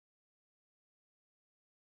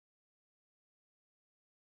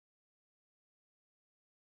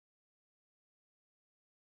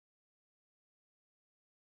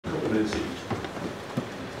couple of minutes each.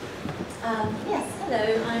 Yes,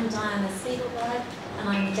 hello, I'm Diana Spiegelberg and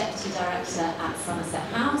I'm the Deputy Director at Somerset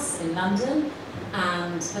House in London.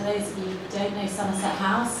 And for those of you who don't know Somerset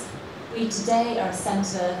House, we today are a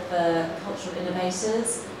centre for cultural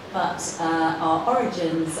innovators, but our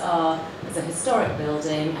origins are as a historic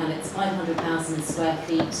building, and it's 500,000 square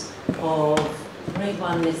feet of Grade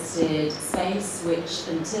 1 listed space, which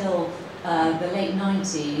until the late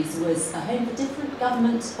 90s was a home for different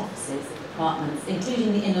government offices and departments,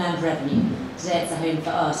 including the Inland Revenue. Today it's a home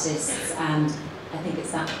for artists, and I think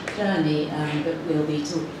it's that journey that we'll be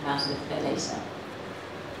talking about a little bit later.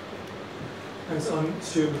 Thanks. I'm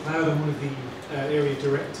Stuart McLeod. I'm one of the area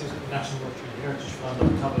directors of the National Lottery and Heritage Fund.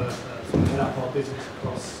 I cover head up our business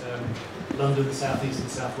across London, the south east and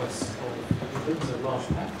south west of England, so a large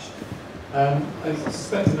patch. I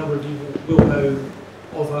suspect a number of you will know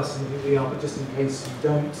of us and who we are, but just in case you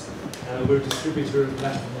don't, we're a distributor of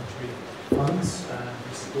national lottery funds.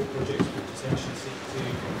 We support projects which essentially seek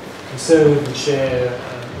to conserve and share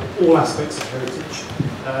all aspects of heritage.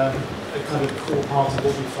 A kind of core part of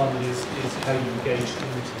what we fund is how you engage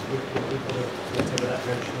communities with whatever that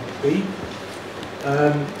heritage might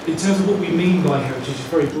be. In terms of what we mean by heritage, it's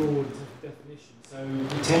very broad in terms of definition. So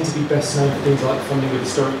we tend to be best known for things like funding of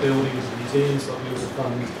historic buildings and museums, but we also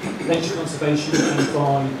fund nature conservation, and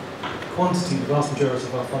by quantity, the vast majority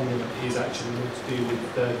of our funding is actually more to do with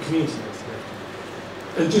community restoration.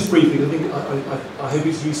 And just briefly, I hope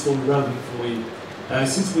it's useful and relevant for you.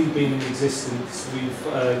 Since we've been in existence, we've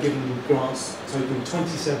given grants totaling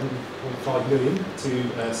 27.5 million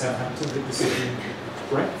to Southampton, the city in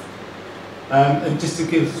breadth. And just to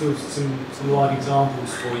give sort of some live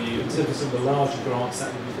examples for you, in terms of some of the larger grants,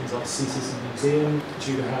 that would be things like Seacity Museum,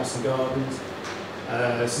 Tudor House and Gardens,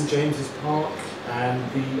 St James's Park, and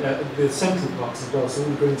the central parks as well, so all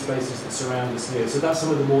the green spaces that surround us here. So that's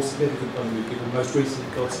some of the more significant funding we've given, most recently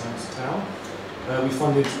God's House Tower. We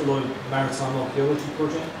funded a lot of maritime archaeology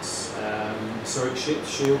projects, historic ships,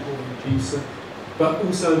 Shieldhorn and Medusa, but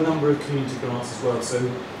also a number of community grants as well. So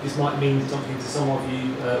this might mean something to some of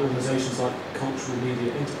you, organisations like Cultural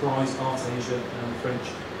Media Enterprise, Art Asia and the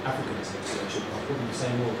French African Association. I'll probably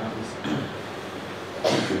say more about this.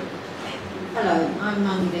 Hello, I'm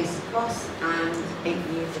Mandy Lisa Cross, and 8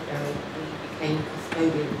 years ago we became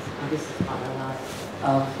custodians, and this is part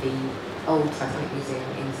of the old Titanic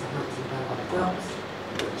Museum in Southampton Belvoir Docks,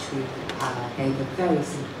 which we gave a very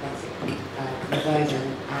sympathetic conversion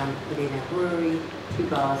and put in a brewery, 2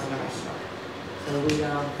 bars and a restaurant. So we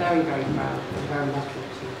are very, very proud and very lucky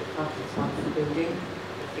to be part of this wonderful building.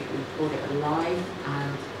 I think we've brought it alive,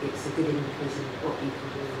 and it's a good indication of what you can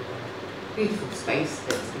do with a beautiful space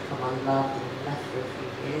that's become unloved and left for a few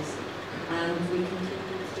years. And we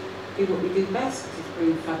continue to do what we do best, which is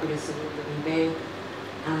brew fabulous award-winning beer.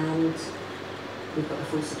 And we've got the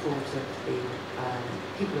full support of the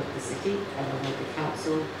people of the city and the local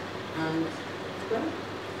council, and well.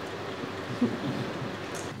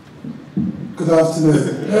 Good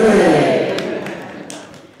afternoon. Hey.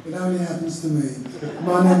 It only happens to me.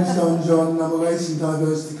 My name is Don John, and I'm a race and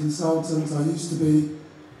diversity consultant. I used to be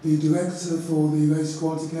the director for the Race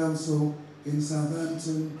Equality Council in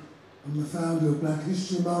Southampton. I'm the founder of Black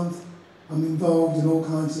History Month. I'm involved in all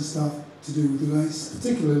kinds of stuff to do with the race,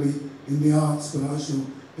 particularly in the arts, but I shall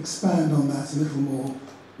expand on that a little more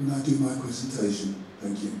when I do my presentation.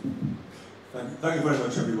 Thank you. Thank you very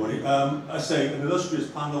much, everybody. I say, an illustrious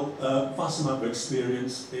panel, vast amount of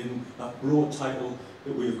experience in that broad title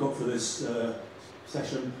that we've got for this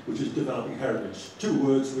session, which is developing heritage. 2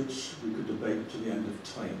 words which we could debate to the end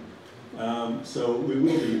of time. So we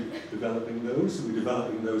will be developing those, we'll be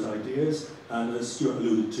developing those ideas, and as Stuart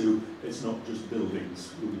alluded to, it's not just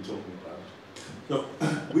buildings we'll be talking about. So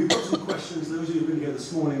we've got some questions. Those of you who've been here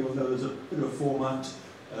this morning will know there's a bit of a format.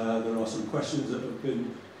 There are some questions that have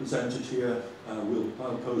been presented here.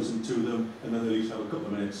 I'll pose them to them, and then they'll each have a couple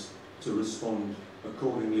of minutes to respond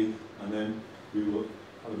accordingly, and then we will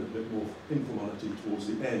have a little bit more informality towards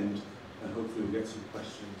the end, and hopefully we'll get some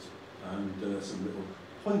questions and some little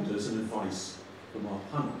pointers and advice from our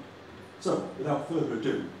panel. So, without further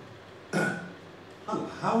ado,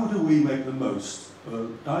 how do we make the most of a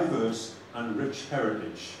diverse and rich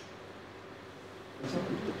heritage?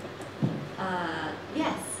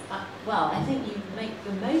 Yes, well, I think you make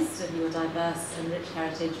the most of your diverse and rich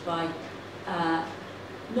heritage by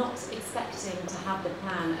not expecting to have the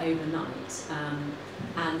plan overnight,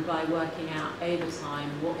 and by working out over time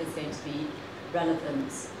what is going to be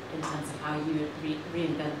relevant in terms of how you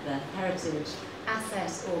reinvent the heritage,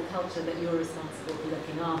 asset or culture that you're responsible for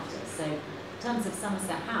looking after. So in terms of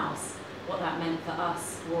Somerset House, what that meant for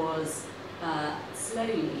us was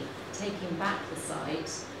slowly taking back the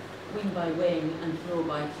site wing by wing and floor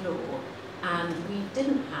by floor. And we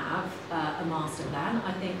didn't have a master plan.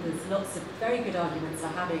 I think there's lots of very good arguments for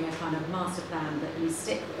having a kind of master plan that you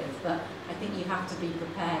stick with, but I think you have to be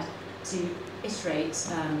prepared to iterate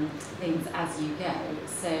things as you go.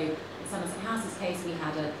 So in Somerset House's case, we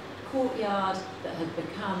had a courtyard that had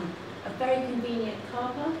become a very convenient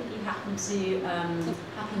car park if you happen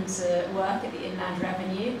to work at the Inland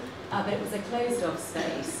Revenue, but it was a closed off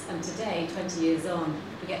space, and today, 20 years on,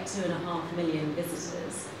 we get 2.5 million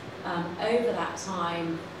visitors. Over that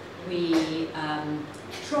time, we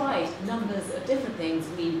tried numbers of different things.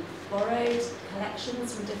 We borrowed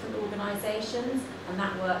collections from different organisations, and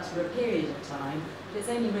that worked for a period of time. But it's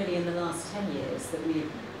only really in the last 10 years that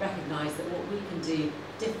we've recognised that what we can do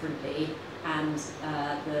differently and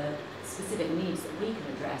the specific needs that we can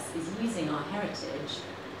address is using our heritage,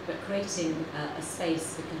 but creating a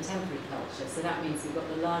space for contemporary culture. So that means we've got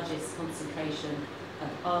the largest concentration of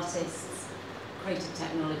artists, creative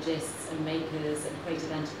technologists and makers and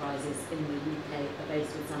creative enterprises in the UK are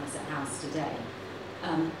based with Somerset House today.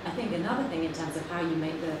 I think another thing in terms of how you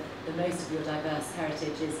make the most of your diverse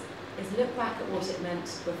heritage is look back at what it meant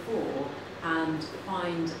before and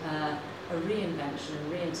find a reinvention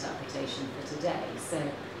and reinterpretation for today. So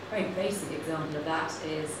a very basic example of that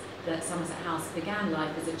is that Somerset House began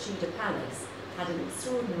life as a Tudor palace, had an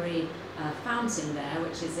extraordinary fountain there,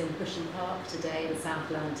 which is in Bushy Park today in South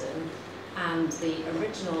London, and the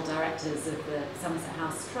original directors of the Somerset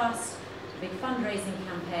House Trust, a big fundraising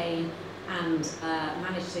campaign, and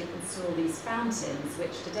managed to install these fountains,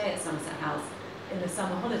 which today at Somerset House, in the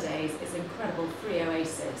summer holidays, is an incredible free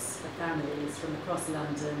oasis for families from across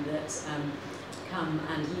London that come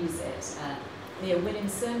and use it. Mia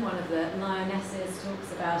Williamson, one of the lionesses,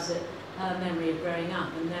 talks about it, her memory of growing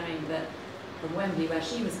up and knowing that from Wembley, where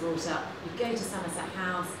she was brought up, you'd go to Somerset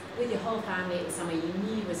House with your whole family. It was somewhere you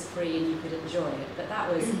knew was free and you could enjoy it. But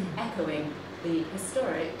that was echoing the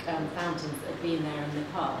historic fountains that had been there in the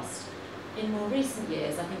past. In more recent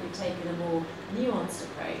years, I think we've taken a more nuanced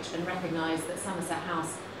approach and recognised that Somerset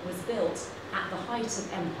House was built at the height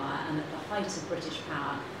of empire and at the height of British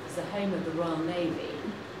power as the home of the Royal Navy.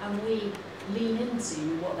 And we lean into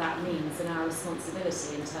what that means and our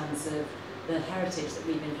responsibility in terms of the heritage that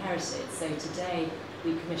we've inherited. So today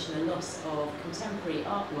we commission a lot of contemporary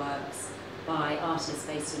artworks by artists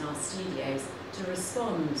based in our studios to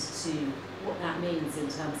respond to what that means in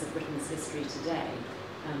terms of Britain's history today.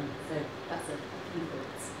 So that's a few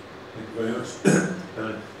thoughts. Thank you very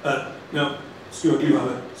much. Now, Stuart, you have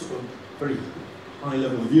a sort of very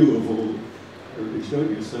high-level view of all heritage, don't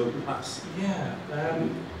you? So perhaps... Yeah.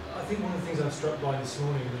 I think one of the things I was struck by this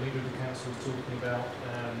morning, the leader of the council was talking about,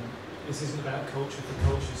 this isn't about culture for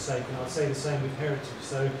culture's sake, and I'd say the same with heritage.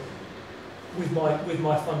 So with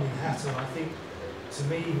my funding hat on, I think to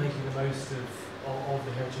me making the most of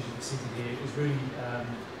the heritage of the city here is really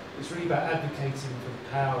it's really about advocating for the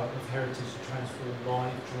power of heritage to transform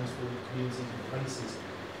life, transform communities and places.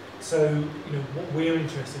 So what we're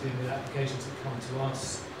interested in with applications that come to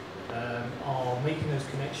us are making those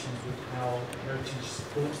connections with how heritage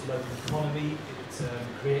supports the local economy. It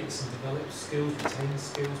creates and develops skills, retains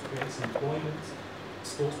skills, creates employment,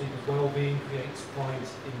 supports people's well-being, creates pride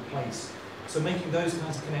in place. So making those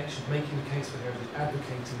kinds of connections, making the case for heritage,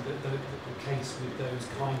 advocating the case with those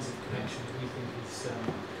kinds of connections, we think is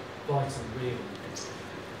vital, really.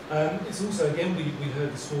 It's also, again, we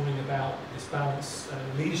heard this morning about this balance,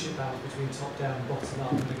 leadership balance between top-down and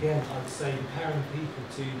bottom-up. And again, I'd say empowering people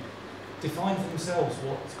to define for themselves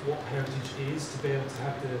what heritage is, to be able to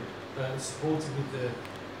have supported with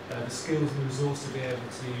the skills and the resource to be able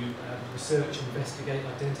to research, investigate,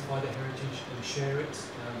 identify the heritage and share it.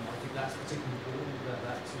 I think that's particularly important,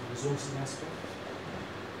 that resourcing aspect.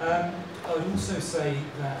 I would also say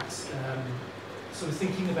that sort of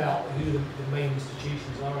thinking about who the main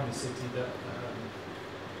institutions are in the city that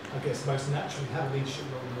I guess most naturally have a leadership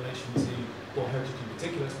role in relation to heritage in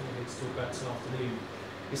particular, that's what we're here to talk about this afternoon,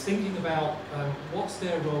 is thinking about what's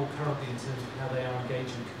their role currently in terms of how they are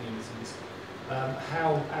engaging communities.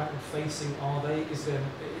 How outward-facing are they? Is there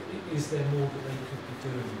more that they could be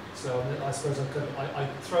doing? So I suppose I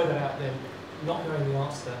throw that out there, not knowing the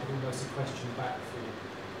answer to that, but almost a question back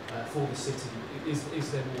for the city.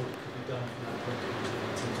 Is there more that could be done from that point of view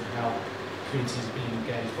in terms of how communities are being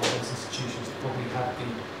engaged by those institutions that probably have the,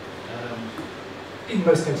 in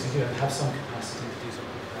most cases, have some capacity to do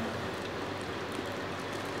something like that.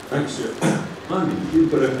 Thanks, Stuart. Mandy, you've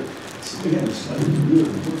got a... Again,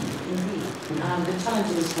 the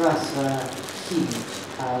challenges for us were huge.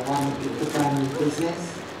 One, it was a brand new business.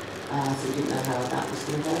 so we didn't know how that was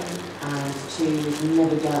going to go. And two, we've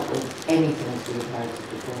never dealt with anything to do with heritage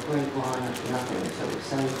before, grade one, nothing at all.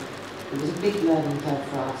 So it was a big learning curve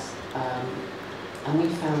for us, and we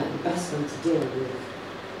found that the best way to deal with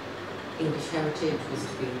English heritage was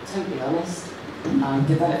to be totally honest.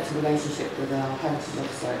 Developed a relationship with our heritage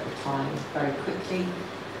officer at the time very quickly.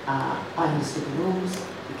 I understood the rules.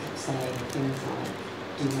 We kept saying things like,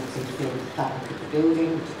 do not interfere with the fabric of the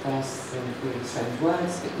building, which at first seemed really strange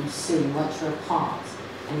words, but you soon, once you're apart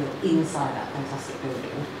and you're inside that fantastic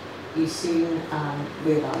building, you soon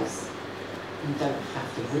realise you don't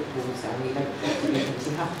have to rip walls down, you don't have to do things,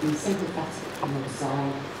 you have to be sympathetic in your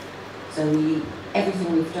design. So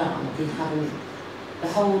everything we've done, we haven't, the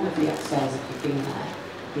whole of the upstairs, if you've been there,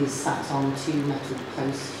 is sat on two metal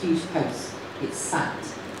posts, huge posts. It's sat,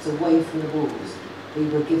 it's away from the walls. We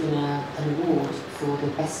were given an award for the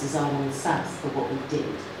best design in the South for what we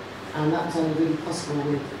did. And that was only really possible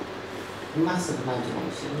with massive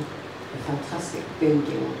imagination, a fantastic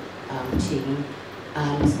building team,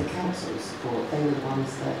 and the council's support. They were the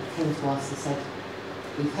ones that came to us and said,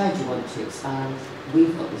 we've heard you want to expand,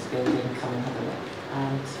 we've got this building, come and have a look.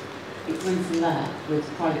 And it grew from there with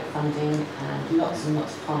private funding and lots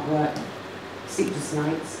of hard work, sleepless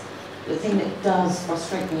nights. The thing that does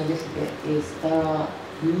frustrate me a little bit is there are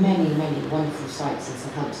many wonderful sites in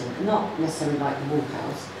Southampton, not necessarily like the Wall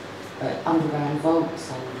House, but underground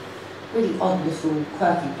vaults and really odd little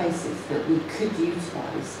quirky places that we could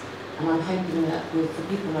utilise. And I'm hoping that for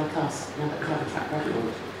people like us, now that we have a track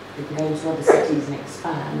record, we can go into other cities and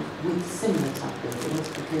expand with similar type buildings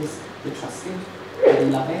because we're trusted, we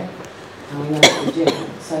love it, and we know what we're doing.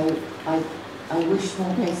 So I wish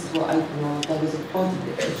more places were open, or there was a body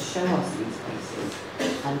that could show us these places,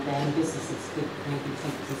 and then businesses could maybe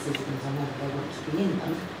take decisions on whether they want to be in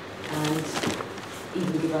them, and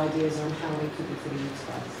even give ideas on how they could be fully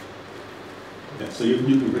utilised. Yeah, so you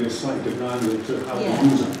can bring a slightly different angle to how to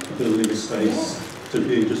use a building, a space, to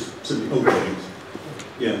being just simply opening it.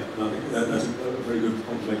 Yeah, I think that's a very good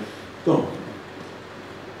point to make. Go on.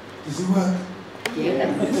 Does it work? Yeah.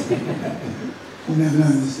 You never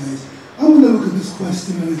know these days. I want to look at this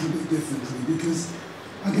question a little bit differently, because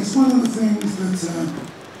I guess one of the things that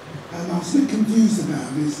I was a bit confused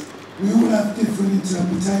about is we all have different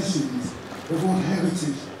interpretations of what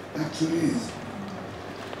heritage actually is.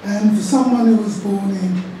 And for someone who was born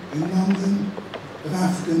in London, of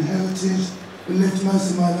African heritage, but lived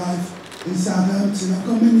most of my life in Southampton, I've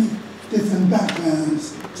got many different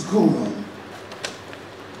backgrounds to call on.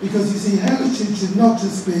 Because you see, heritage should not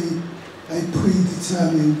just be a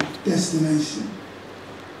predetermined destination,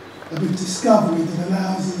 a big discovery that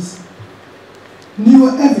allows us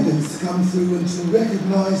newer evidence to come through and to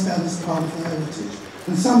recognise that as part of the heritage.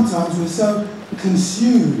 And sometimes we're so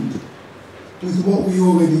consumed with what we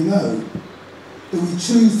already know that we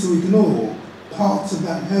choose to ignore parts of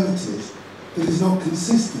that heritage that is not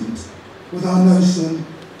consistent with our notion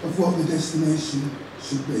of what the destination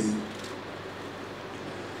should be.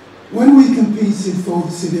 When we competed for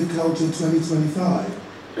the City of Culture 2025,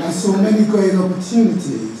 I saw many great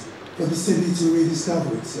opportunities for the city to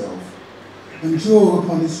rediscover itself and draw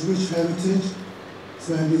upon its rich heritage, as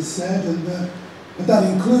Randy said, and that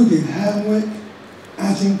included Hamwick,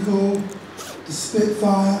 Agincourt, the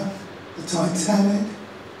Spitfire, the Titanic,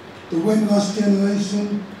 the Windrush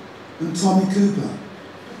generation, and Tommy Cooper.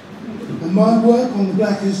 And my work on the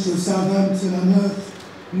Black history of Southampton unearthed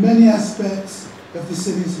many aspects of the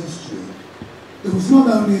city's history. It was not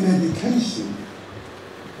only an education,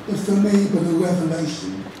 but for me, but a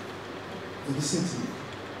revelation for the city.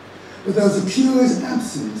 But there was a curious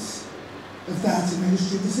absence of that in the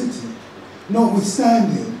history of the city,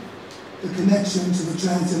 notwithstanding the connection to the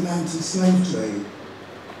transatlantic slave trade.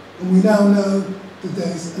 And we now know that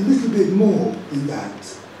there's a little bit more than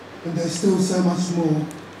that, and there's still so much more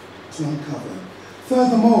to uncover.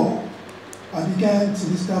 Furthermore, I began to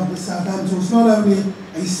discover that Southampton was not only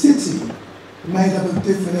a city made up of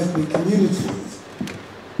different ethnic communities,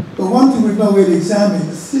 but one thing we've not really examined,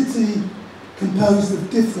 a city composed of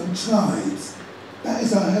different tribes. That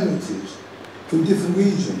is our heritage, from different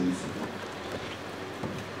regions.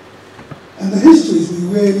 And the histories we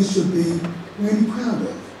really should be really proud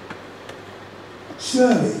of.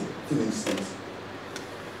 Shirley, for instance.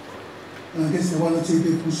 And I guess there are one or two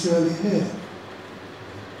people from Shirley here.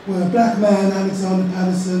 Where a black man, Alexander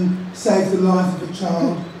Patterson, saved the life of a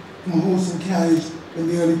child from a horse and carriage in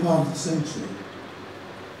the early part of the century.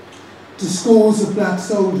 To scores of black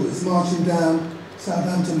soldiers marching down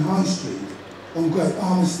Southampton High Street on Great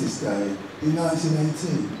Armistice Day in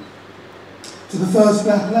 1918. To the first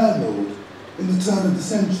black landlord in the turn of the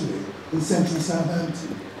century in central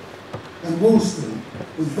Southampton. and Woolston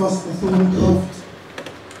with Vosper Thorncroft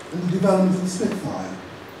and the development of the Spitfire.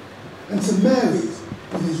 And St Mary's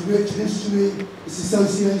with its rich history, its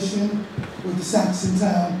association with the Saxon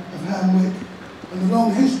town of Hamwick, and the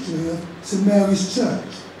long history of St Mary's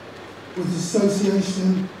Church with its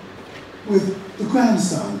association with the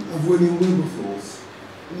grandson of William Wilberforce,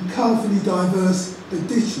 and colourfully diverse the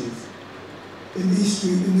ditches in the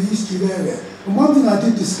East Street area. And one thing I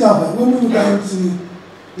did discover when we were going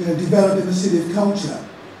to develop in the City of Culture,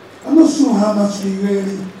 I'm not sure how much we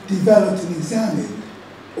really developed and examined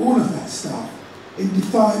all of that stuff in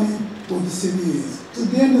defining what the city is. So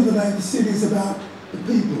at the end of the day, the city is about the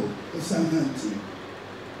people of Southampton.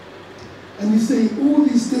 And you see, all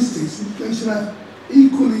these districts, they should have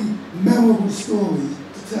equally memorable stories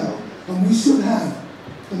to tell. And we should have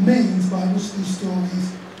the means by which these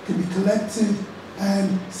stories can be collected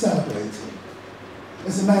and celebrated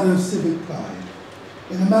as a matter of civic pride,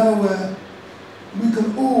 in a manner where we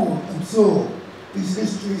can all absorb these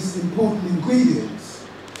histories, important ingredients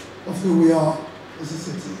of who we are as a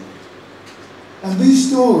city. And these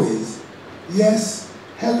stories, yes,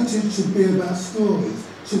 heritage should be about stories,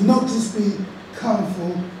 should not just be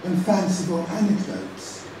colourful and fanciful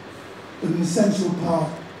anecdotes, but an essential part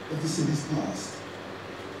of the city's past.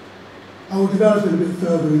 I will develop it a bit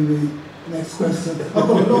further in the next question. I've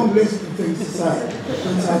got a long list of things to say,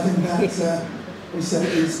 but I think that we said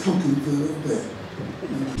is cooking for a little bit.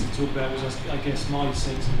 To talk about was, I guess, my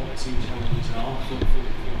sense of what the city challenges are for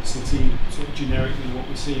the city, sort of generically what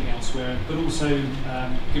we're seeing elsewhere, but also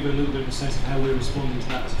give a little bit of a sense of how we're responding to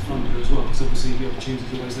that as a funder as well, because obviously the opportunity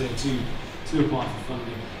is always there to apply for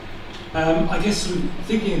funding. I guess sort of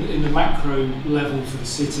thinking in the macro level for the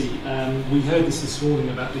city, we heard this morning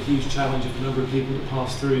about the huge challenge of the number of people that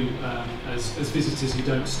pass through as visitors who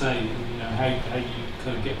don't stay, and how you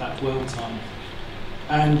kind of get that dwell time.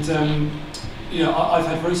 And I've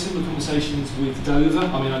had very similar conversations with Dover.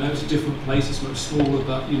 I mean, I know it's a different place, it's much smaller,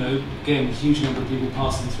 but again, a huge number of people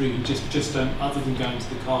passing through who just don't, other than going to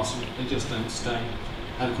the castle, they just don't stay.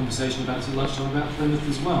 Had a conversation about it at lunchtime about Plymouth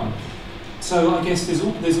as well. So I guess there's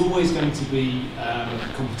always going to be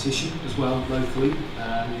competition as well locally,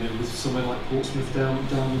 with somewhere like Portsmouth down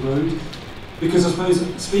the road. Because I suppose,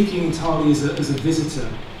 speaking entirely as a visitor,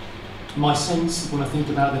 my sense when I think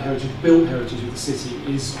about the built heritage of the city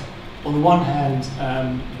is, on the one hand,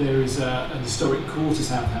 there is an historic core to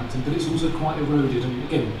Southampton, but it's also quite eroded, and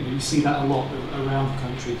again, you see that a lot around the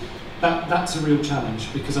country. That's a real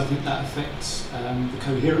challenge, because I think that affects the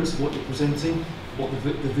coherence of what you're presenting, what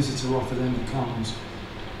the visitor offer then becomes.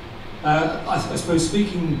 I suppose,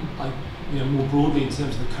 speaking more broadly in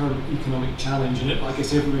terms of the current economic challenge, and I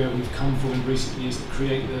guess everywhere we've come from in recent years that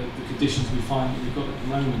create the conditions we find that we've got at the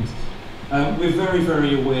moment, we're very,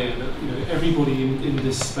 very aware that everybody in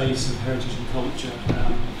this space of heritage and culture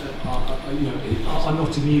are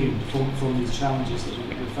not immune from these challenges that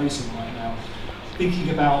we're facing right now. Thinking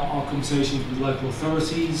about our conversations with local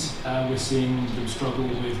authorities, we're seeing them struggle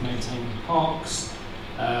with maintaining parks,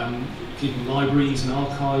 keeping libraries and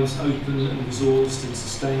archives open and resourced and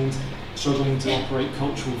sustained, struggling to operate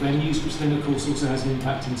cultural venues, which then of course also has an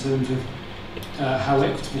impact in terms of how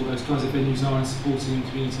equitable those kinds of venues are in supporting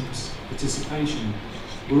community participation.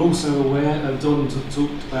 We're also aware, Don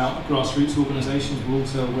talked about grassroots organisations, we're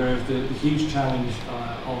also aware of the huge challenge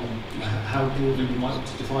on how broadly we might want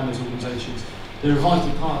to define those organisations. They're a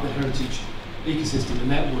vital part of the heritage ecosystem, the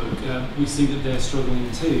network. We see that they're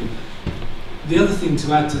struggling too. The other thing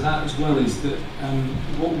to add to that as well is that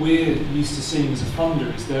what we're used to seeing as a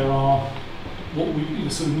funder is there are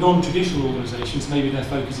sort of non-traditional organisations, maybe their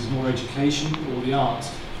focus is more education or the arts.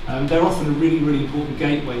 They're often a really, really important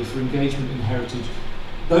gateway for engagement in heritage.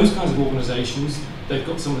 Those kinds of organisations, they've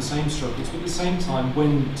got some of the same struggles, but at the same time,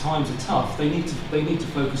 when times are tough, they need to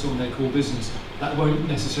focus on their core business. That won't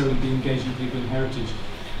necessarily be engaging people in heritage.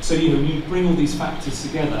 So when you bring all these factors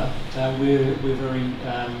together, we're very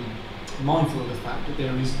mindful of the fact that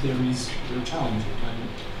there is real challenge at the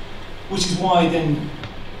moment. Which is why then,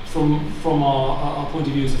 from our point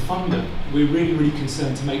of view as a funder, we're really, really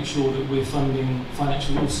concerned to make sure that we're supporting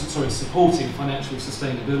financial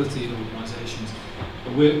sustainability in organisations.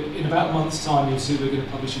 In about a month's time, you'll see we're going to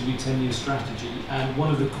publish a new 10-year strategy, and one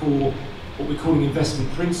of the core, what we're calling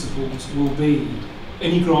investment principles, will be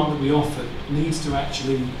any grant that we offer needs to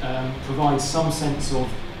actually provide some sense of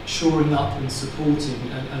shoring up and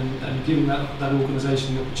supporting and giving that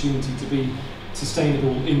organisation the opportunity to be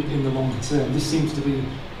sustainable in the longer term. This seems to be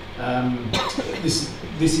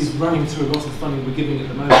this is running through a lot of the funding we're giving at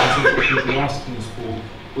the moment in terms of what people are asking us for.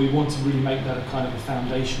 We want to really make that a kind of a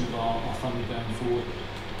foundation of our funding going forward.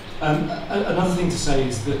 Another thing to say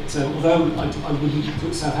is that although I wouldn't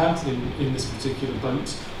put Southampton in this particular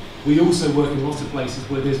boat, we also work in lots of places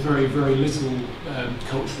where there's very, very little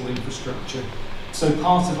cultural infrastructure. So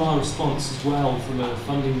part of our response as well from a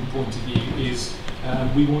funding point of view is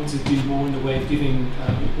we want to do more in the way of giving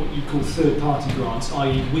what you call third-party grants,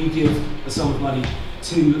 i.e. we give a sum of money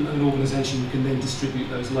to an organisation who can then distribute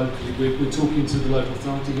those locally. We're talking to the local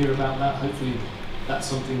authority here about that. Hopefully that's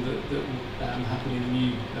something that will happen in the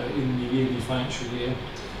new year, new financial year.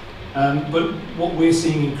 But what we're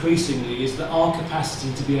seeing increasingly is that our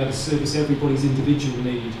capacity to be able to service everybody's individual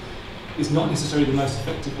need is not necessarily the most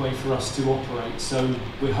effective way for us to operate. So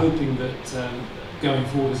we're hoping that going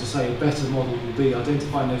forward, as I say, a better model will be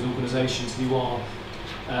identifying those organisations who are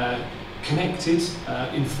connected,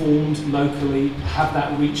 informed locally, have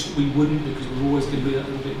that reach that we wouldn't because we're always going to be that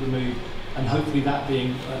little bit removed, and hopefully that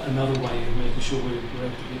being another way of making sure we're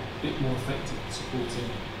able to be a bit more effective at supporting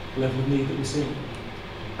the level of need that we're seeing.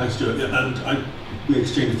 Thanks, Stuart. Yeah, and we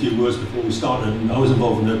exchanged a few words before we started, and I was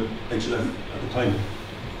involved in the HLF at the time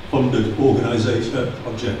funded organisation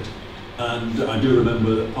project, and I do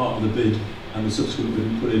remember that part of the bid and the subsequent bid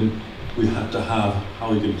we put in, we had to have how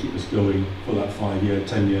are we going to keep us going for that 5-year,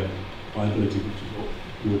 10-year viability, which is what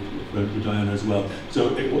you went with Diana as well. So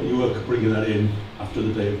what you were bringing that in after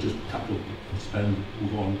the day of just capital spend,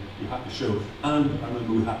 move on, you had to show, and I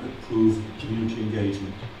remember we had to prove community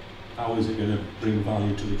engagement. How is it going to bring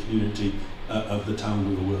value to the community of the town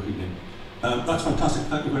we were working in? That's fantastic.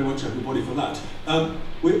 Thank you very much, everybody, for that.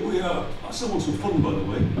 We are still want some fun, by the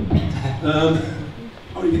way.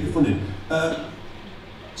 How do you get your fun in?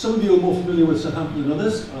 Some of you are more familiar with Southampton than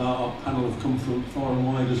others. Our panel have come from far and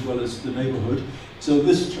wide as well as the neighbourhood. So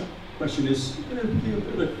this question is going to be a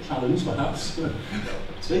bit of a challenge, perhaps.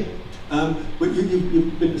 See? But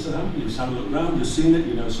you've been to Southampton, you've had a look around, you've seen it,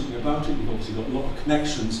 you know something about it, you've obviously got a lot of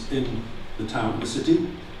connections in the town, the city.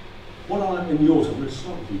 What are, in yours, I'm going to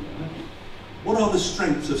start with you, what are the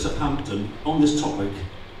strengths of Southampton on this topic,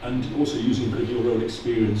 and also using a bit of your own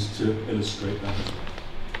experience to illustrate that?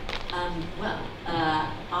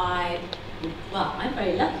 I'm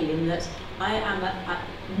very lucky in that I am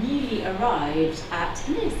newly arrived at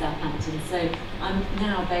Southampton, so I'm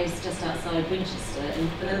now based just outside Winchester, and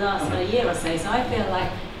for the last year or so I feel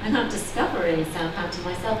like I'm not discovering Southampton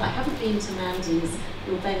myself. I haven't been to Mandy's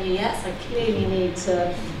or venue yet, so I clearly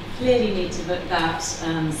need to book that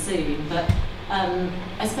soon. But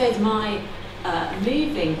I suppose my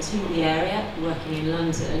moving to the area, working in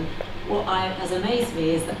London, what has amazed me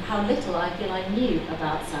is that how little I feel I knew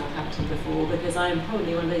about Southampton before, because I'm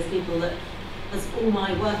probably one of those people that has all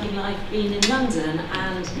my working life been in London,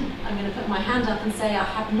 and I'm going to put my hand up and say I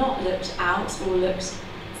have not looked out or looked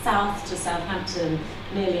south to Southampton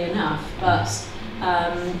nearly enough, but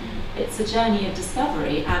it's a journey of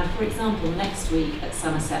discovery. And for example, next week at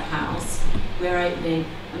Somerset House, we're opening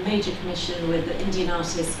a major commission with the Indian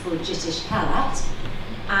artist called Jitish Kalat.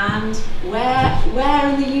 And where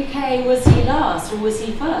in the UK was he last, or was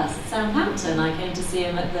he first? Southampton. I came to see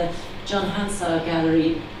him at the John Hansard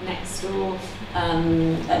Gallery next door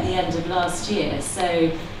at the end of last year.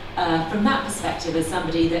 So from that perspective, as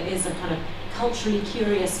somebody that is a kind of culturally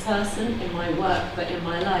curious person in my work, but in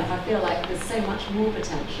my life, I feel like there's so much more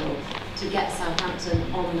potential to get Southampton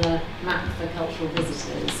on the map for cultural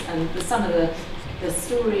visitors. And for some of the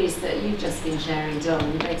stories that you've just been sharing,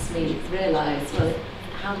 Don, makes me realise, well,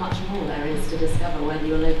 how much more there is to discover, whether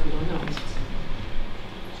you're local or not.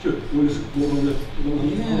 Stuart, you want to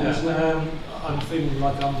I'm feeling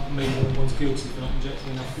like I'm maybe one of the ones guilty for not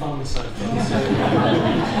injecting enough fun so far.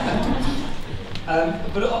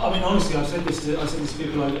 But I mean, honestly, I said this to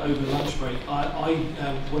people over lunch break.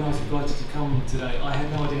 When I was invited to come today, I had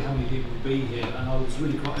no idea how many people would be here, and I was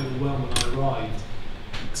really quite overwhelmed when I arrived.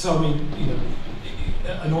 So I mean, you know,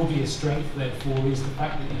 an obvious strength therefore is the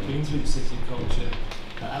fact that you've been through the city culture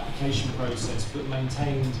application process, but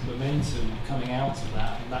maintained momentum coming out of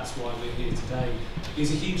that, and that's why we're here today,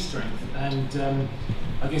 is a huge strength. And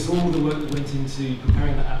I guess all the work that went into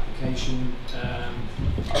preparing that application,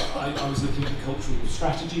 I was looking at the cultural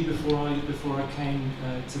strategy before I came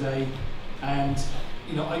today, and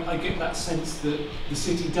you know, I get that sense that the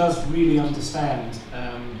city does really understand,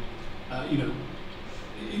 you know,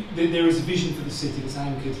 there is a vision for the city that's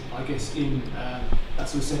anchored, I guess, in that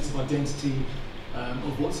sort of sense of identity,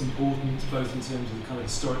 of what's important, both in terms of the kind of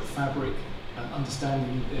historic fabric,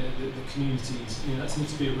 understanding the communities. You know, that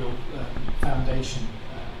seems to be a real foundation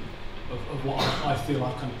of what I feel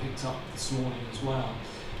I've kind of picked up this morning as well.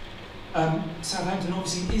 Southampton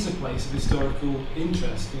obviously is a place of historical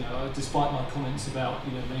interest. You know, despite my comments about,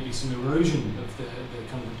 you know, maybe some erosion of the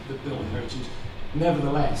kind of the built heritage,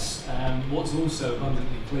 Nevertheless, what's also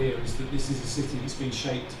abundantly clear is that this is a city that's been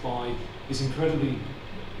shaped by this incredibly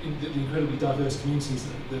diverse communities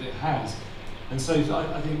that it has. And so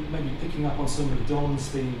I think maybe picking up on some of Don's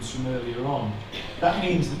themes from earlier on, that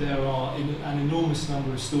means that there are an enormous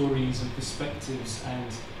number of stories and perspectives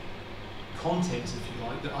and content, if you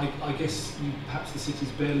like, that I guess perhaps the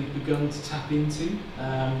city's barely begun to tap into.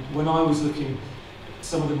 When I was looking at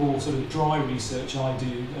some of the more sort of dry research I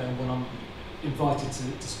do when I'm invited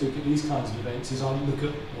to speak at these kinds of events, is I look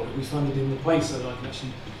at what have we funded in the place, so that I can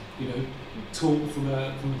actually, talk from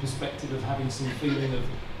a perspective of having some feeling of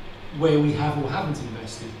where we have or haven't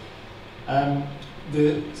invested.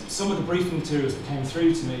 Some of the briefing materials that came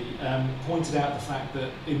through to me pointed out the fact that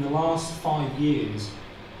in the last 5 years,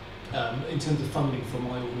 in terms of funding from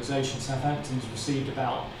my organisation, Southampton's received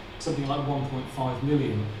about something like 1.5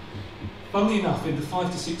 million. Funnily enough, in the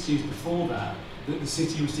 5 to 6 years before that, the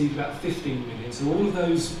city received about 15 million. So all of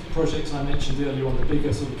those projects I mentioned earlier on, the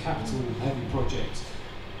bigger sort of capital-heavy projects,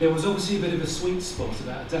 there was obviously a bit of a sweet spot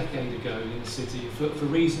about a decade ago in the city for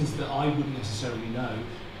reasons that I wouldn't necessarily know.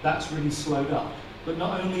 That's really slowed up. But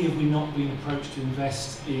not only have we not been approached to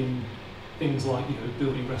invest in things like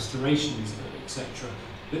building restorations, etc.,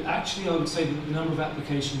 but actually I would say that the number of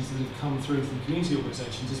applications that have come through from community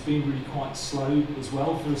organisations has been really quite slow as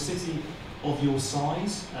well. For a city of your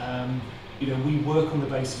size, we work on the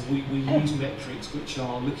basis, we use metrics which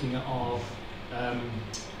are looking at our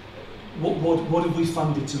what have we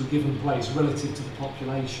funded to a given place relative to the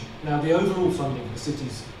population. Now the overall funding for the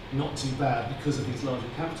city's not too bad because of these larger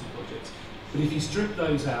capital projects, but if you strip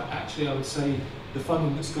those out, actually I would say the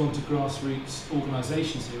funding that's gone to grassroots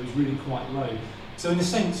organisations here is really quite low. So in a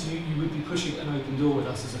sense you would be pushing an open door with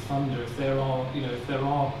us as a funder if there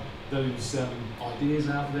are those ideas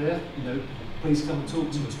out there, please come and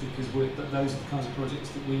talk to us, because those are the kinds of projects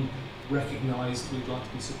that we recognise we'd like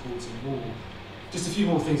to be supporting more. Just a few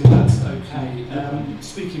more things, if that's okay.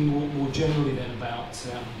 Speaking more generally then about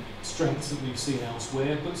strengths that we've seen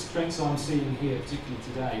elsewhere, but strengths I'm seeing here, particularly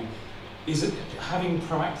today, is that having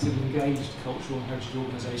proactive, engaged cultural and heritage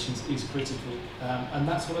organisations is critical, and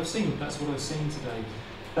that's what I've seen. That's what I've seen today.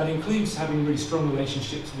 That includes having really strong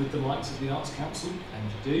relationships with the likes of the Arts Council,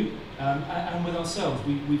 and you do, and with ourselves.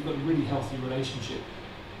 We've got a really healthy relationship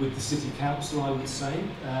with the City Council, I would say,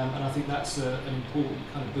 and I think that's an important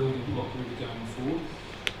kind of building block really going forward.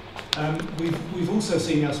 We've also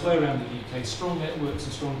seen elsewhere around the UK, strong networks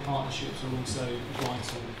and strong partnerships are also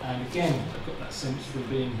vital, and again, I've got that sense from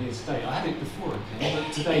being here today. I had it before I came,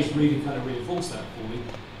 but today's really kind of reinforced that for me.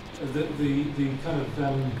 The kind of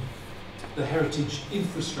the heritage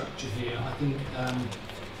infrastructure here, I think,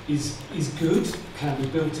 is good, can be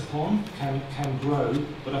built upon, can grow,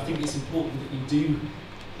 but I think it's important that you do,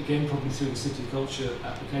 again, probably through the City Culture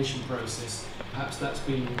application process, perhaps that's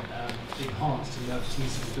been enhanced and that just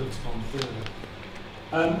needs to be built upon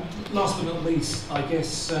further. Last but not least, I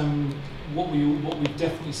guess what we've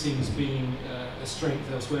definitely seen as being a strength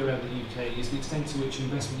elsewhere around the UK is the extent to which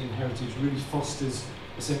investment in heritage really fosters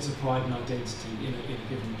a sense of pride and identity in a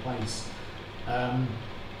given place.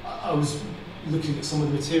 I was looking at some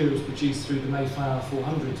of the materials produced through the Mayflower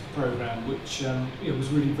 400 programme, which was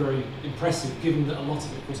really very impressive, given that a lot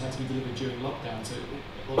of it, of course, had to be delivered during lockdown, so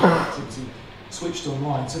a lot of activity switched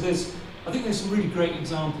online. So I think there's some really great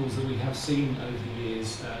examples that we have seen over the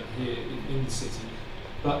years here in the city.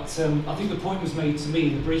 But I think the point was made to me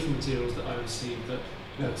in the briefing materials that I received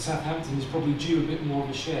that Southampton is probably due a bit more of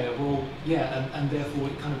a share. Well, yeah, and therefore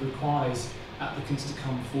it kind of requires applicants to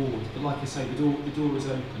come forward. But like I say, the door is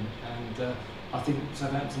open, and I think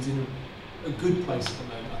Southampton's in a good place at the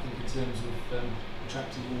moment, I think, in terms of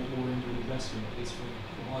attracting more inward investment, at least from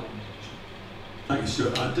my organisation. Thank you,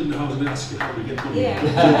 Stuart. I didn't know how I was going to ask you how we get money.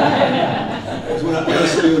 Yeah. When I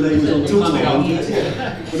saw your name was on the panel,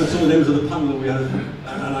 when I saw the names on the panel, we had,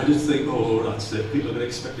 and I just think, oh, that's it. People are going to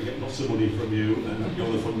expect to get lots of money from you, and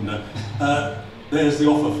you're the funder. There's the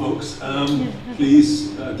offer, folks. Please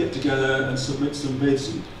get together and submit some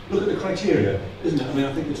bids. Look at the criteria, isn't it? I mean,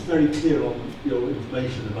 I think it's very clear on your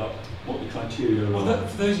information about what the criteria are. Well,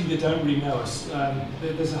 for those of you that don't really know us,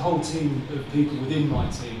 there's a whole team of people within my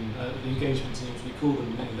team, the engagement teams we call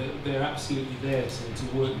them. They're absolutely there to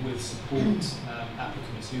work with, support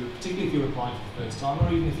applicants who, particularly if you're applying for the first time,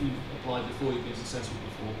 or even if you've applied before, you've been successful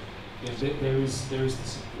before. There is the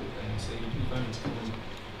support there, so you've only to come and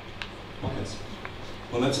Okay.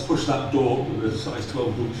 Well, let's push that door with a size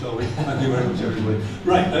 12 boot, shall we? Thank you very much, everybody.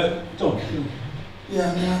 Right, Don.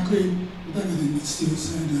 Yeah, I mean, I agree with everything that Stuart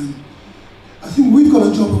said. I think we've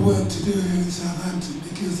got a job of work to do here in Southampton,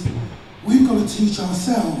 because we've got to teach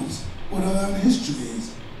ourselves what our own history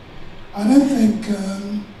is. I don't think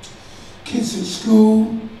kids at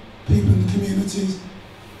school, people in the communities,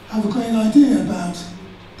 have a great idea about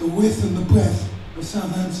the width and the breadth of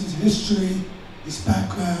Southampton's history, its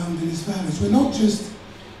background and its values. We're not just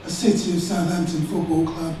a city of Southampton Football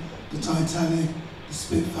Club, the Titanic, the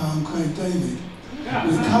Spitfire and Craig David.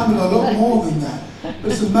 We're kind of a lot more than that.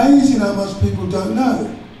 But it's amazing how much people don't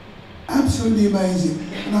know. Absolutely amazing.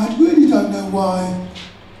 And I really don't know why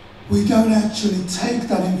we don't actually take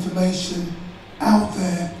that information out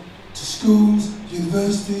there to schools,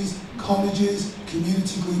 universities, colleges,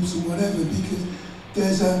 community groups and whatever, because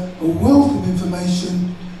there's a wealth of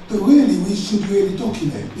information that really we should really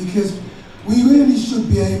document, because we really should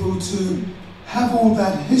be able to have all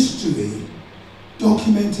that history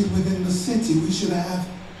documented within the city. We should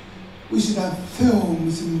have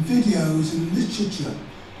films and videos and literature.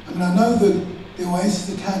 I mean, I know that the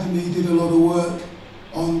Oasis Academy did a lot of work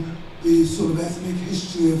on the sort of ethnic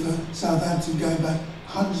history of Southampton going back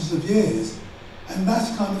hundreds of years, and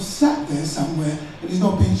that's kind of sat there somewhere and is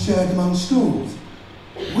not being shared among schools.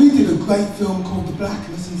 We did a great film called The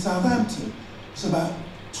Blackness in Southampton. It's about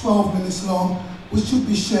 12 minutes long, which should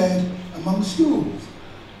be shared among schools.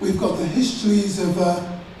 We've got the histories of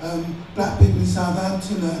black people in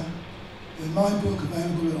Southampton, in my book,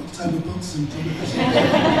 available at October Books and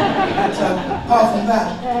apart from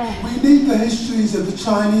that, we need the histories of the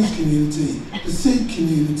Chinese community, the Sikh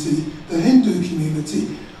community, the Hindu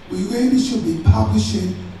community. We really should be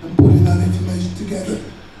publishing and putting that information together.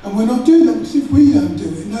 And we're not doing that, because if we don't do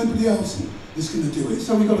it, nobody else is going to do it.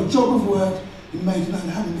 So we've got a job of work in making that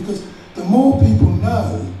happen, because the more people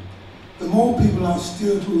know, the more people like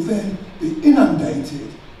Stuart will then be inundated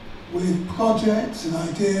with projects and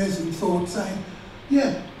ideas and thoughts saying,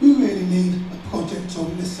 yeah, we really need a project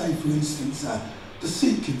on, let's say for instance, the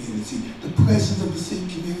Sikh community, the presence of the Sikh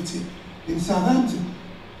community in Southampton.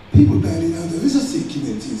 People barely know there is a Sikh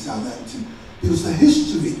community in Southampton, because the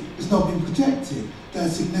history has not been projected. They're a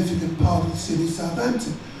significant part of the city of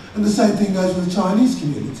Southampton. And the same thing goes with the Chinese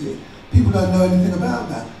community. People don't know anything about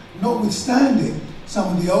that, notwithstanding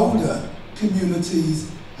some of the older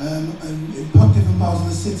communities and in different parts of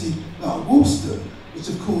the city, like Woolston, which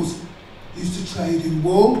of course used to trade in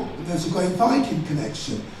wool, and there's a great Viking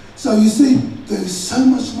connection. So you see, there's so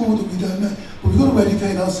much more that we don't know, but we've got to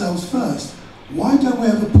educate ourselves first. Why don't we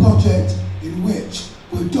have a project in which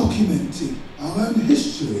we're documenting our own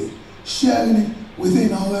history, sharing it with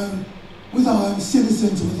our own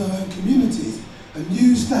citizens, with our own communities, and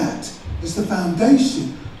use that as the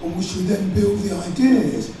foundation on which we then build the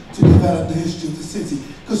ideas to develop the history of the city.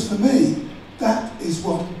 Because for me, that is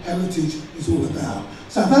what heritage is all about.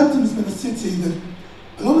 Southampton has been a city that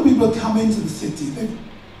a lot of people have come into the city. They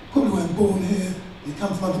probably weren't born here, they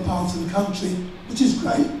come from other parts of the country, which is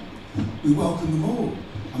great. We welcome them all.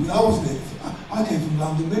 I mean, I came from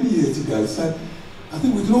London many years ago, so I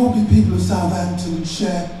think we can all be people of Southampton and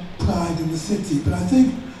share pride in the city. But I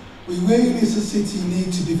think we really as a city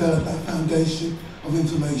need to develop that foundation of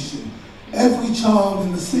information. Every child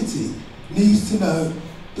in the city needs to know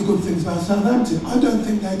the good things about Southampton. I don't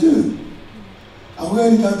think they do. I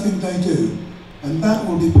really don't think they do. And that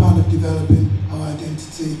will be part of developing our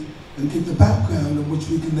identity and give the background on which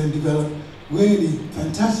we can then develop really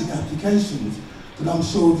fantastic applications that I'm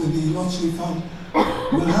sure that the Lottery Fund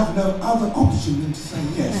will have no other option than to say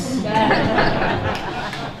yes.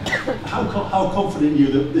 How confident are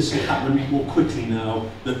you that this will happen more quickly now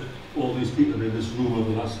that all these people are in this room over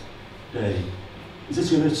the last day? Is this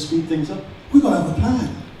going to speed things up? We've got to have a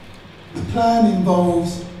plan. The plan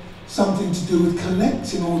involves something to do with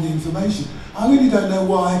collecting all the information. I really don't know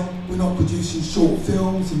why we're not producing short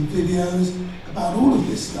films and videos about all of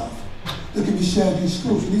this stuff that can be shared in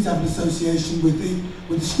schools. We need to have an association with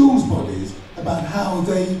the schools bodies about how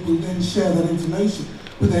they will then share that information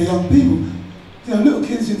with their young people. You know, little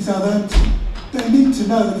kids in Southampton, they need to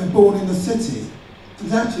know that they're born in the city, that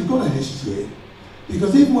they've actually got a history.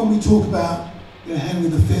 Because even when we talk about Henry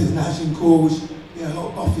V and Agincourt, which a lot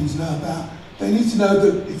of boffins know about, they need to know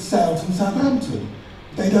that it sailed from Southampton.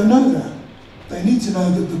 They don't know that. They need to know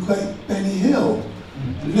that the great Benny Hill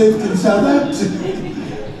lived in Southampton.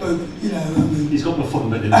 But, I mean... He's got more fun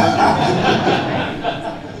than him.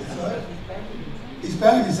 He's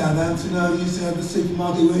buried in Southampton. I used to have the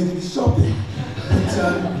supermarket where he did his shopping.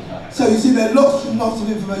 But, so you see, there are lots and lots of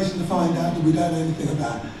information to find out that we don't know anything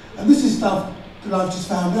about. And this is stuff that I've just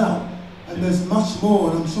found out. And there's much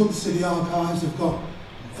more, and I'm sure the City Archives have got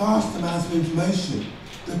vast amounts of information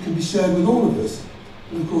that can be shared with all of us.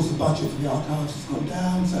 And of course the budget for the archives has gone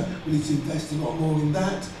down, so we need to invest a lot more in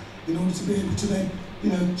that in order to be able to then,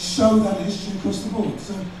 show that history across the board.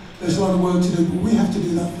 So there's a lot of work to do, but we have to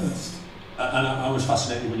do that first. and I was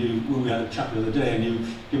fascinated when we had a chat the other day, and you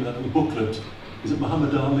gave me that little booklet. Is it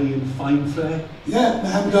Muhammad Ali in Fine Fair? Yeah,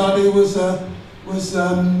 Muhammad Ali was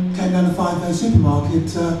came down to Fine Fair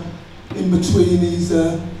supermarket in between his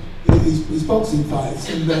boxing fights,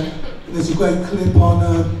 and there's a great clip on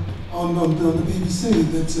the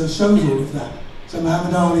BBC that shows all of that. So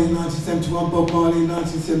Muhammad Ali in 1971, Bob Marley in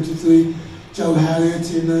 1973, Joe Harriet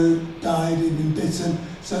died in Bitten.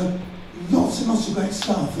 So lots and lots of great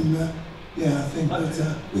stuff, and yeah, I think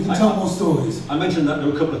that we can tell more stories. I mentioned that to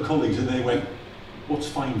a couple of colleagues, and they went, "What's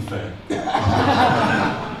Fine Fair?"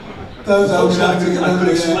 Those old I could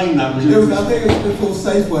explain that. I think it was before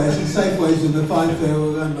Safeways, and Safeways and the Fine Fair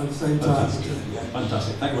were around at the same time. Fantastic. Yeah.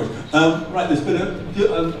 Fantastic. Thank you very much. Right, there's been a.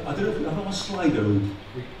 I don't know if we have a Slido.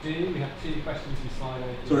 We do. We have 2 questions from Slido.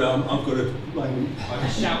 Sorry, I've got to. I'm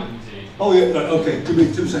shouting to you. Oh yeah. Right, okay. Give me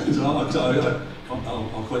 2 seconds, and I'll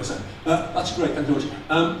quite a second. That's great. Thank you very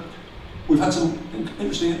much. We've had some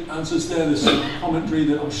interesting answers there. There's some commentary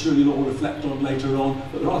that I'm sure you'll all reflect on later on.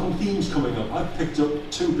 But there are some themes coming up. I've picked up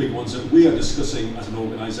 2 big ones that we are discussing as an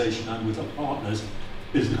organisation and with our partners.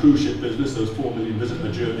 Is the cruise ship business, those 4 million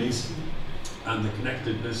visitor journeys, and the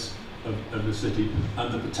connectedness of the city,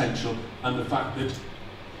 and the potential, and the fact that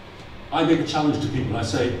I make a challenge to people. I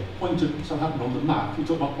say, point to Southampton on the map. You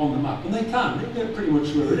talk about on the map, and they can get pretty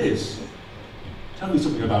much where it is. Tell me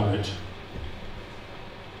something about it.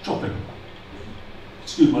 Shopping.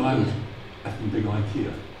 Excuse my language. Effing big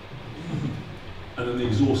IKEA. And then they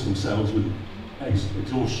exhaust themselves with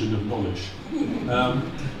exhaustion of knowledge.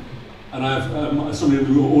 And I have somebody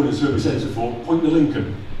in the audience heard me say this before, point to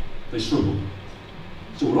Lincoln. They struggle.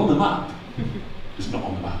 So we're on the map, it's not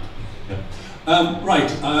on the map. Yeah. Right,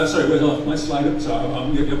 sorry, where's my slide up? So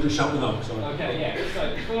I'm going to have to shout them up. Sorry. Okay, yeah. So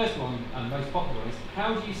the first one, and most popular, is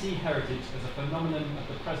how do you see heritage as a phenomenon of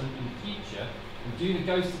the present and future, and do the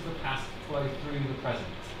ghosts of the past flow through the present?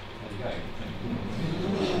 There you go.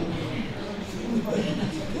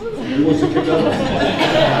 Who wants to kick that off?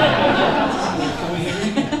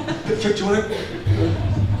 Do you want to?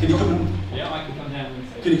 Can you come and? Yeah, I can come down and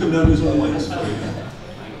say. Can you come down as well, Mike? Thank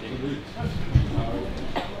you.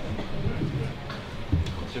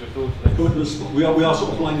 Should have thought of Go into the spot. We are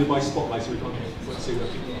sort of blinded by spotlights, so we can't quite see where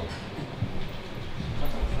people are.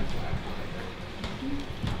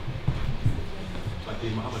 Like the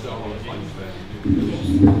Muhammad Ali Fine Fair.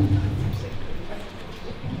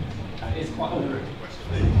 That is quite a tricky question.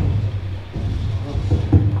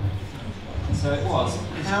 So it was,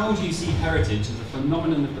 how do you see heritage as a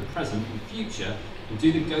phenomenon of the present and future, and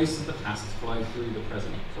do the ghosts of the past flow through the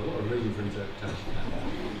present? So a lot of room for interpretation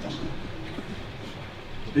there.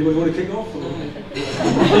 Anybody want to kick off?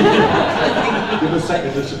 Give us a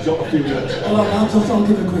second to jot a few minutes. Well, I'll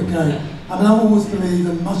give a quick go. I mean, I've always believed,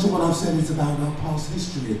 and much of what I've said is about our past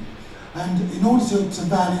history. And in order to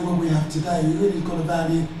value what we have today, we really got to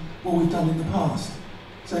value what we've done in the past.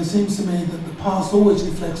 So it seems to me that the past always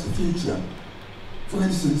reflects the future. For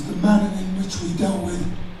instance, the manner in which we dealt with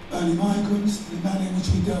early migrants, the manner in which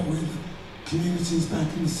we dealt with communities back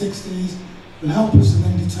in the 60s, will help us to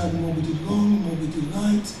then determine what we did wrong, what we did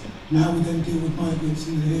right, and how we then deal with migrants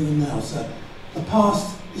in the here and now. So the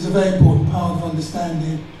past is a very important part of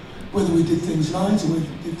understanding whether we did things right or whether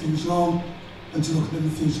we did things wrong, and to look at the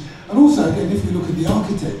future. And also, again, if we look at the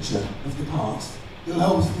architecture of the past, it'll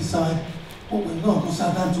help us decide what went wrong. Because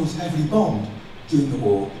Southampton was heavily bombed during the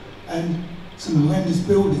war, and some horrendous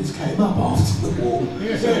buildings came up after the war.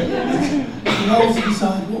 So it can help us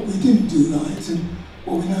decide what we didn't do right and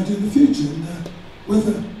what we now do in the future. And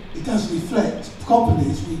whether it does reflect properly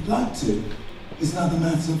as we'd like to is another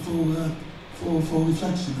matter for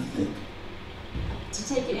reflection, I think. To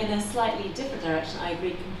take it in a slightly different direction, I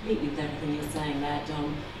agree completely with everything you're saying there,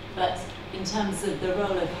 John. But in terms of the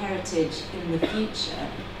role of heritage in the future,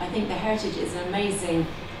 I think the heritage is an amazing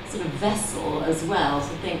sort of vessel as well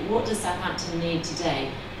to think, what does Southampton need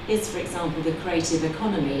today? Is, for example, the creative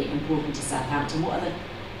economy important to Southampton? What are the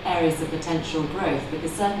areas of potential growth?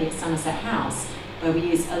 Because certainly at Somerset House, where we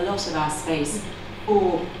use a lot of our space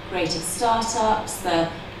for creative startups, the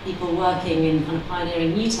people working in kind of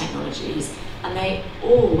pioneering new technologies, and they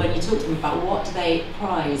all, when you talk to them about what do they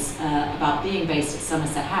prize about being based at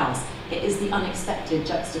Somerset House, it is the unexpected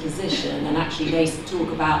juxtaposition, and actually they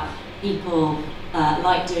talk about people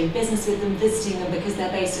like doing business with them, visiting them because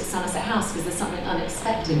they're based at Somerset House because there's something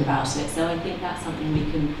unexpected about it. So I think that's something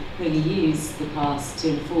we can really use the past to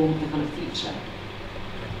inform the kind of future.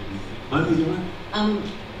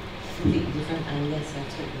 Completely different, and yes, I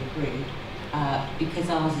totally agree. Because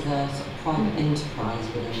ours is a sort of private enterprise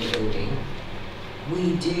within the building,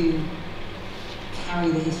 we do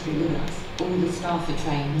carry the history with us, all the staff are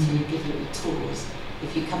trained to give little tours.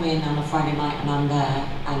 If you come in on a Friday night and I'm there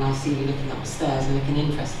and I see you looking up the stairs and looking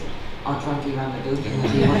interested, I'll drive you around the building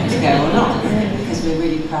whether you want to go or not, because we're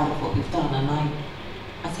really proud of what we've done. And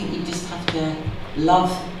I think you just have to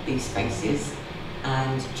love these spaces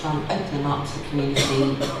and try and open them up to the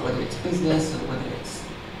community, whether it's business or whether it's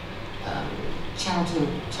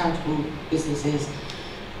charitable businesses,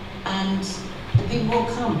 and the people will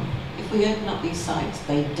come. If we open up these sites,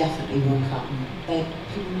 they definitely will come.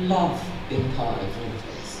 People love being part of all of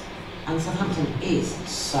this. And Southampton is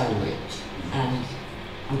so rich, and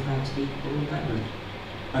I'm proud to be born there.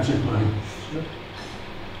 Actually, Brian.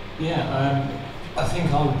 Yeah, I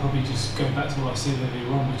think I would probably just go back to what I said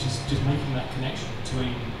earlier on, which is just making that connection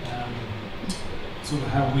between sort of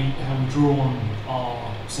how we draw on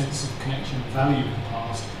our sense of connection and value in the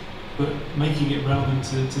past, but making it relevant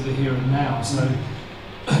to the here and now. So,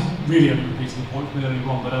 really only repeating the point from earlier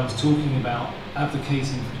on, but I was talking about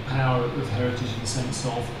advocating for the power of heritage in the sense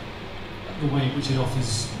of the way in which it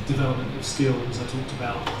offers development of skills. I talked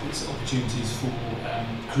about its opportunities for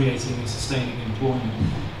creating and sustaining employment.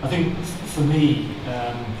 I think for me,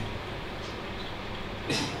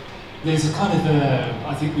 there's a kind of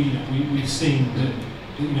I think we've seen that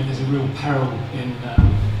there's a real peril in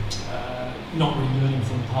not really learning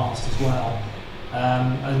from the past as well.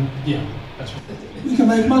 And yeah, that's what. We can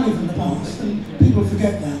make money from the past, and people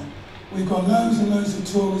forget that. We've got loads and loads of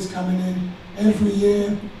tourists coming in every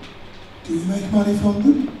year. Do we make money from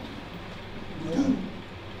them? We don't.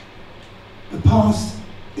 The past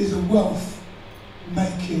is a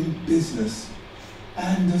wealth-making business,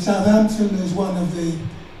 and Southampton is one of the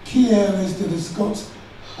key areas that has got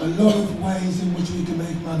a lot of ways in which we can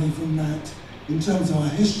make money from that, in terms of our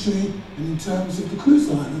history and in terms of the cruise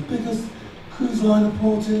line, the biggest cruise liner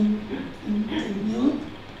port in Europe,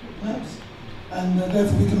 perhaps, and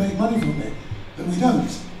therefore we can make money from it, and we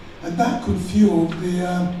don't. And that could fuel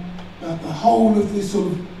the whole of this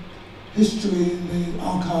sort of history in the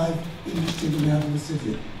archive industry that we have in the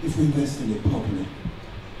city, if we invest in it properly.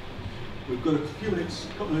 We've got a few minutes, a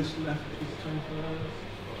couple of minutes left. Is it time for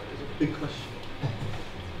it's a big question.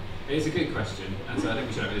 It's a good question, and so I think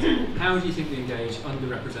we should have it. How do you think we engage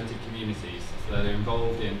underrepresented communities so that they're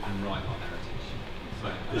involved in and write our heritage? So,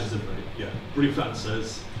 This is a brief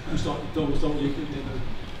answers. You start, Don, you can.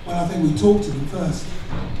 Well, I think we talk to them first.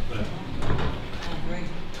 But, I agree.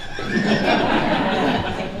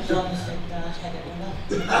 I think John should head it all up.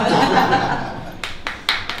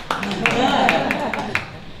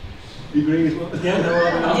 you agree as well? Yeah,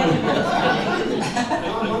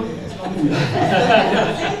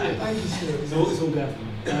 Thank you, Stuart. it's all down to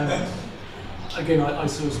them. Again, I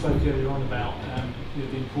sort of spoke earlier on about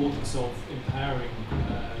the importance of empowering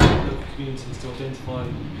local communities to identify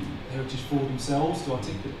heritage for themselves, to be able to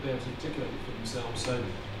articulate it for themselves. So,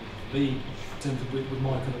 in terms of with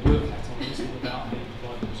my kind of work hat on, it's all about how you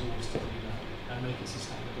provide the resource to do that and make it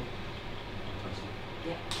sustainable.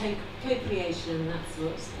 Yeah, co-creation, that's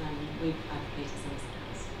what we've advocated since the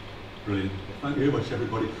house. Brilliant. Thank you very much,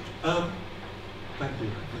 everybody. Thank you.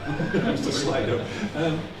 Just a slide up.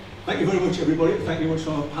 Thank you very much, everybody. Thank you very much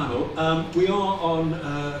for our panel. We are on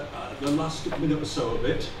the last minute or so of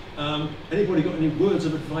it. Anybody got any words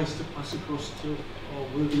of advice to pass across to our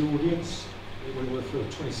worthy audience? Anybody want to throw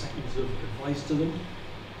 20 seconds of advice to them?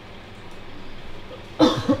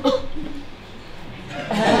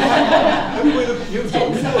 Everybody look at you,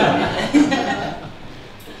 John.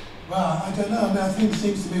 Well, I don't know. I mean, I think it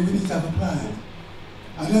seems to me we need to have a plan.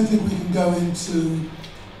 I don't think we can go into,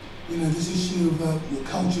 this issue of the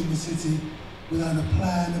culture in the city without a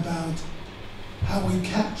plan about how we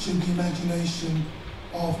capture the imagination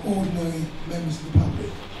of ordinary members of the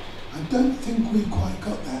public. I don't think we've quite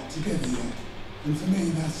got that together yet. And for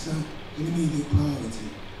me, that's an immediate priority.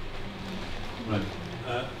 Right.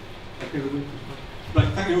 Thank you, everybody. Right,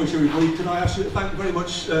 thank you very much, everybody. Can I ask you to thank very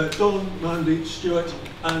much Don, Mandy, Stuart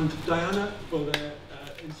and Diana for their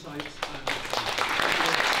insights.